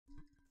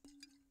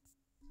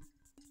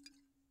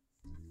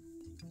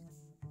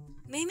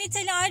Mehmet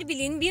Ali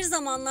Erbil'in bir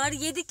zamanlar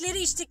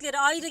yedikleri içtikleri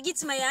ayrı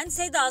gitmeyen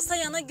Seda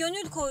Sayan'a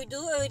gönül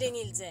koyduğu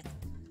öğrenildi.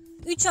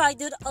 3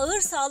 aydır ağır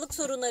sağlık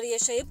sorunları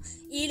yaşayıp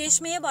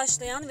iyileşmeye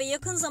başlayan ve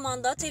yakın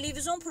zamanda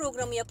televizyon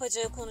programı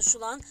yapacağı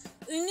konuşulan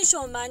ünlü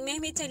şovmen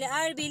Mehmet Ali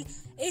Erbil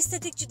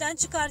estetikçiden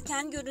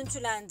çıkarken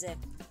görüntülendi.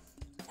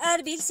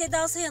 Erbil,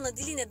 Seda Sayan'ı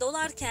diline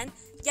dolarken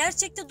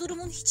gerçekte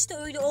durumun hiç de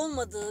öyle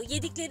olmadığı,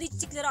 yedikleri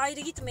içtikleri ayrı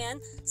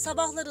gitmeyen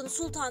sabahların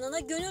sultanına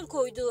gönül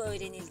koyduğu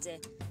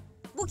öğrenildi.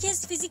 Bu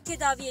kez fizik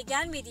tedaviye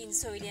gelmediğini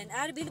söyleyen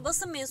Erbil,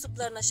 basın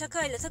mensuplarına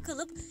şakayla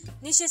takılıp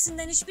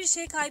neşesinden hiçbir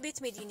şey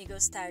kaybetmediğini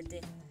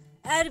gösterdi.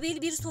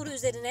 Erbil bir soru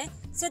üzerine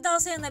Seda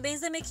Sayan'a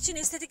benzemek için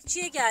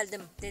estetikçiye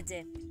geldim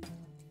dedi.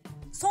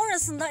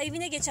 Sonrasında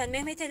evine geçen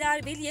Mehmet Ali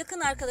Erbil yakın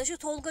arkadaşı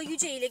Tolga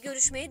Yüce ile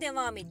görüşmeye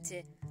devam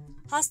etti.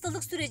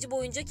 Hastalık süreci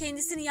boyunca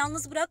kendisini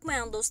yalnız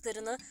bırakmayan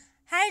dostlarını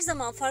her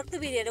zaman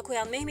farklı bir yere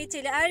koyan Mehmet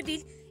Ali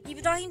Erbil,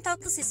 İbrahim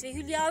Tatlıses ve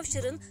Hülya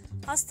Avşar'ın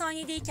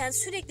hastanedeyken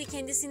sürekli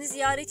kendisini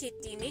ziyaret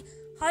ettiğini,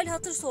 hal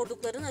hatır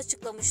sorduklarını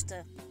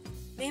açıklamıştı.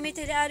 Mehmet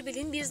Ali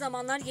Erbil'in bir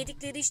zamanlar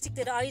yedikleri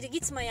içtikleri ayrı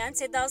gitmeyen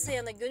Seda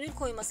Sayan'a gönül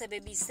koyma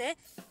sebebi ise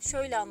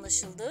şöyle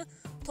anlaşıldı.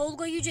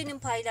 Tolga Yüce'nin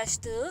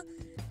paylaştığı,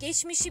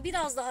 geçmişi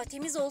biraz daha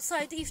temiz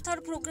olsaydı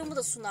iftar programı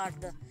da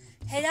sunardı.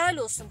 Helal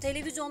olsun,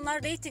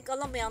 televizyonlar reyting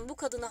alamayan bu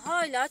kadını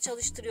hala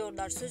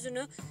çalıştırıyorlar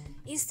sözünü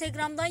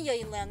Instagram'dan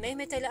yayınlayan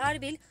Mehmet Ali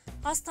Erbil,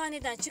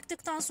 hastaneden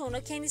çıktıktan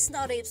sonra kendisini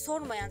arayıp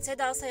sormayan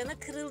Seda Sayan'a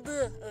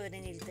kırıldığı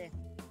öğrenildi.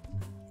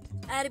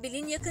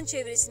 Erbil'in yakın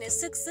çevresine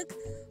sık sık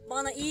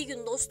 "bana iyi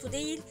gün dostu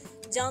değil,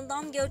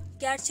 candan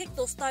gerçek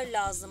dostlar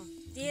lazım"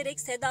 diyerek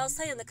Seda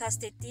Sayan'ı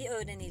kastettiği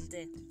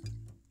öğrenildi.